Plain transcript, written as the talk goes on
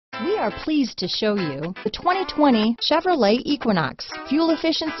We are pleased to show you the 2020 Chevrolet Equinox. Fuel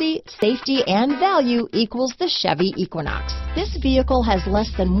efficiency, safety, and value equals the Chevy Equinox. This vehicle has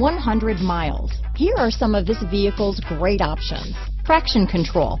less than 100 miles. Here are some of this vehicle's great options: traction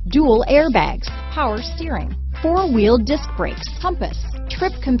control, dual airbags, power steering, four-wheel disc brakes, compass,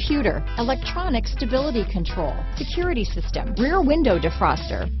 trip computer, electronic stability control, security system, rear window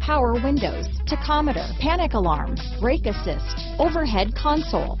defroster, power windows, tachometer, panic alarm, brake assist, overhead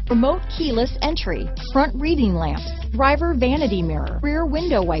console, remote keyless entry, front reading lamps, driver vanity mirror, rear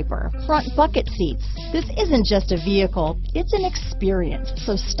window wiper, front bucket seats. This isn't just a vehicle, it's an experience.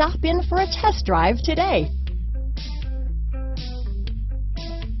 So stop in for a test drive today.